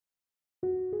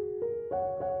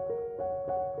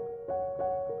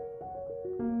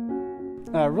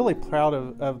Really proud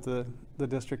of the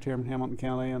district here in Hamilton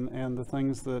County and the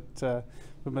things that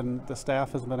the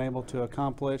staff has been able to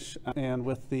accomplish, and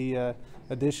with the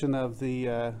addition of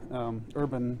the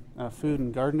urban food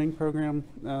and gardening program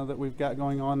that we've got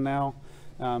going on now.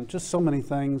 Just so many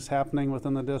things happening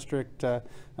within the district,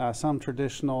 some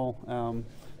traditional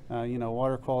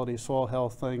water quality, soil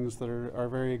health things that are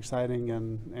very exciting,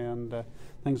 and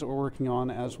things that we're working on,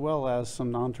 as well as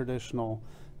some non-traditional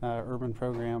urban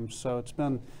programs. So it's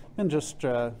been just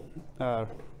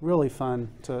really fun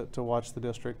to watch the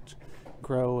district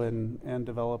grow and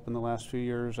develop in the last few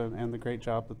years, and the great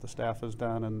job that the staff has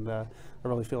done. And I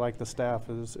really feel like the staff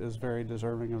is very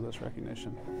deserving of this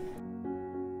recognition.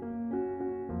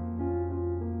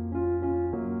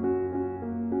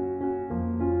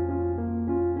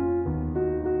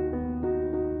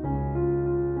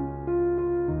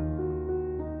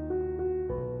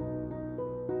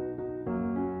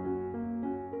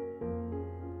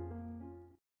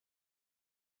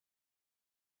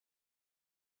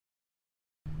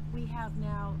 We have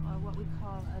now what we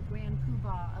call a grand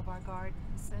poobah of our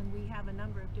gardens, and we have a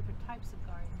number of different types of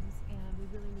gardens, and we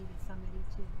really needed somebody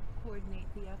to coordinate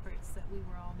the efforts that we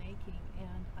were all making.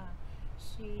 And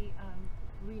she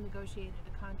renegotiated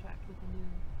a contract with a new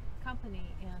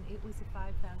company, and it was a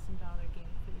 $5,000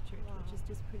 gain for the church. Wow. Which is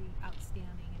just pretty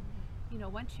outstanding. And you know,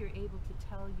 once you're able to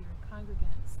tell your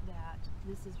congregants that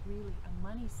this is really a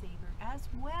money saver, as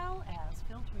well as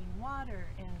filtering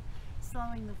water and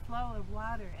slowing the flow of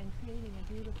water and creating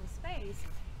a beautiful space,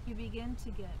 you begin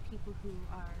to get people who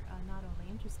are not only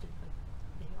interested, but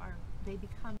they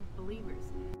become believers.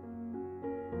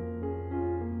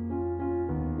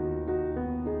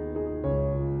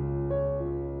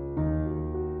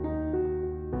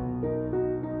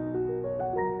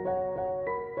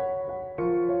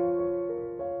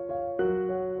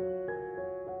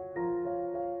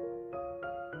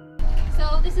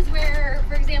 So this is where,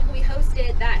 for example, we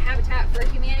hosted that Habitat for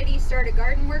Humanity Start a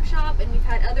Garden workshop, and we've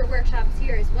had other workshops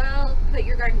here as well. Put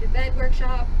Your Garden to Bed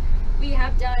workshop. We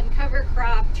have done cover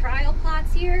crop trial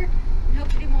plots here, and hope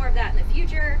to do more of that in the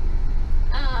future,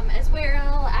 as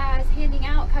well as handing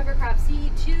out cover crop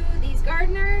seed to these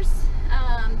gardeners.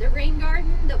 The rain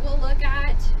garden that we'll look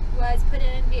at was put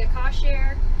in via cost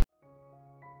share.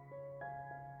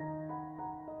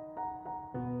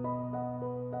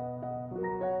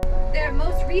 Their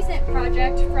most recent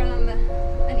project from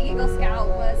an Eagle Scout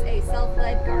was a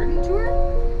self-led garden tour.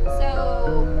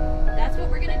 So that's what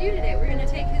we're going to do today. We're going to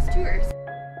take his tours.